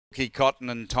Cookie Cotton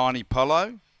and Tiny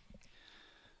Polo.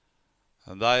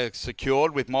 And they are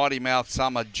secured with Mighty Mouth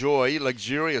Summer Joy,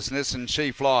 Luxuriousness and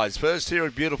She Flies. First here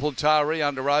at Beautiful Taree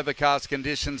under overcast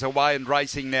conditions, away and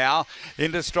racing now.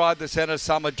 Into stride the centre,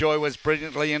 Summer Joy was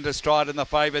brilliantly into stride, and the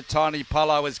favourite Tiny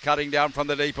Polo is cutting down from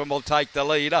the deep and will take the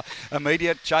leader.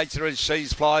 Immediate chaser is She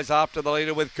Flies after the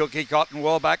leader with Cookie Cotton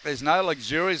well back. There's no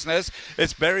Luxuriousness.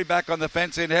 It's Berry back on the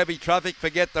fence in heavy traffic.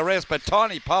 Forget the rest. But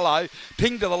Tiny Polo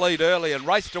pinged to the lead early and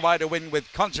raced away to win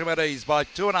with consummate ease by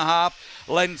 2.5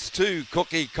 lengths to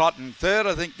Cookie Cotton. Third,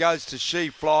 I think, goes to She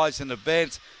Flies in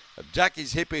advance of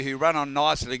Jackie's Hippie, who ran on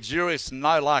nice and luxurious.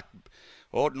 No luck.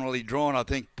 Ordinarily drawn, I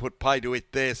think, put pay to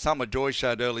it there. Summer Joy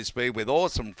showed early speed with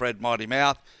awesome Fred Mighty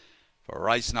Mouth for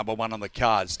race number 1 on the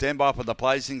card. Stand by for the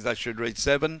placings. They should read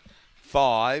 7,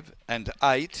 5 and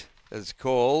 8 as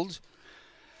called.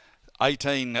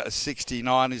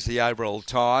 18.69 is the overall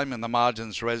time, and the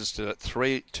margins registered at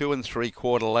 2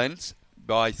 3/4 lengths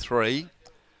by 3.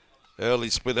 Early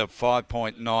split of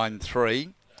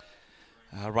 5.93.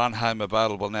 Run home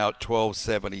available now at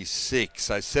 12.76.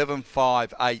 So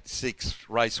 7.586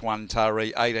 race 1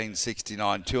 Taree,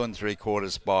 18.69, 2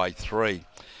 3/4 by 3.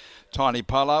 Tiny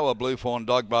Polo, a blue fawn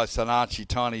dog by Sanachi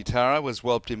Tiny Tara, was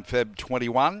whelped in Feb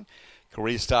 21.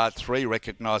 Career start 3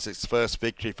 recognised its first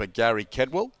victory for Gary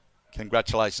Kedwell.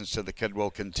 Congratulations to the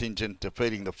Kedwell contingent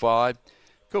defeating the 5.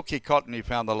 Cookie Cotton, who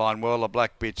found the line well. A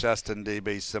Black Bitch, Aston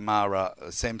DB,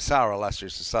 Samsara, last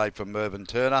used to say, from Mervyn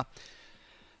Turner.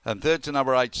 And third to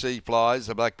number 8, She Flies,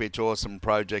 a Black Bitch Awesome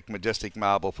Project, Majestic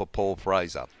Marble for Paul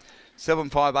Fraser.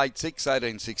 7586,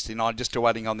 1869, just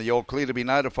awaiting on the all clear to be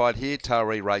notified here,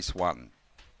 Taree Race 1.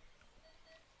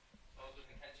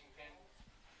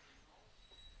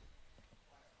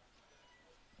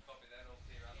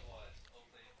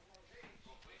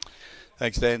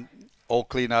 Thanks, Dan. All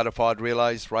clear notified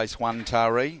relays, race 1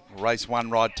 Taree, race 1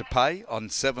 ride to pay on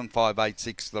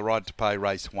 7586, the ride to pay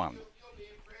race 1.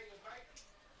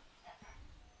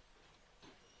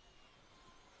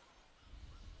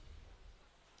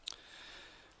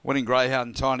 Winning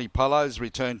Greyhound Tiny Polos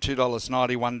returned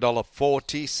 $2.90,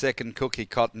 $1.40. Second Cookie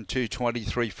Cotton $2.20,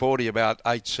 $3.40. About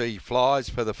 8 She Flies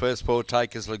for the first 4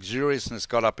 takers. Luxuriousness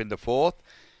got up into 4th.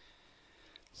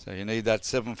 So you need that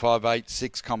 7, 5, 8,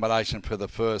 6 combination for the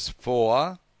first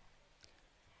 4.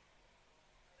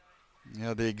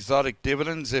 Now the exotic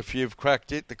dividends, if you've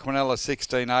cracked it, the Quinella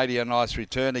 1680, a nice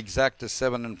return. Exacta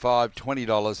 7 and 5,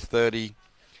 $20.30.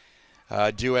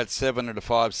 Duet 7 and a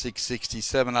 5, 660,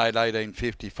 7, 8,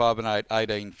 1850, 5 and 8,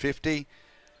 1850.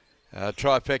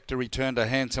 Trifecta returned a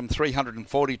handsome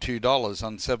 $342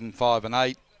 on 7, 5 and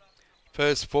 8.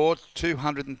 First 4,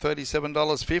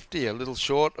 $237.50, a little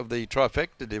short of the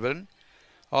trifecta dividend.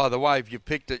 Either way, if you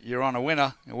picked it, you're on a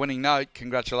winner. A winning note,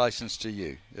 congratulations to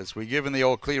you. As we're given the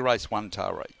all clear race 1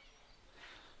 Taree.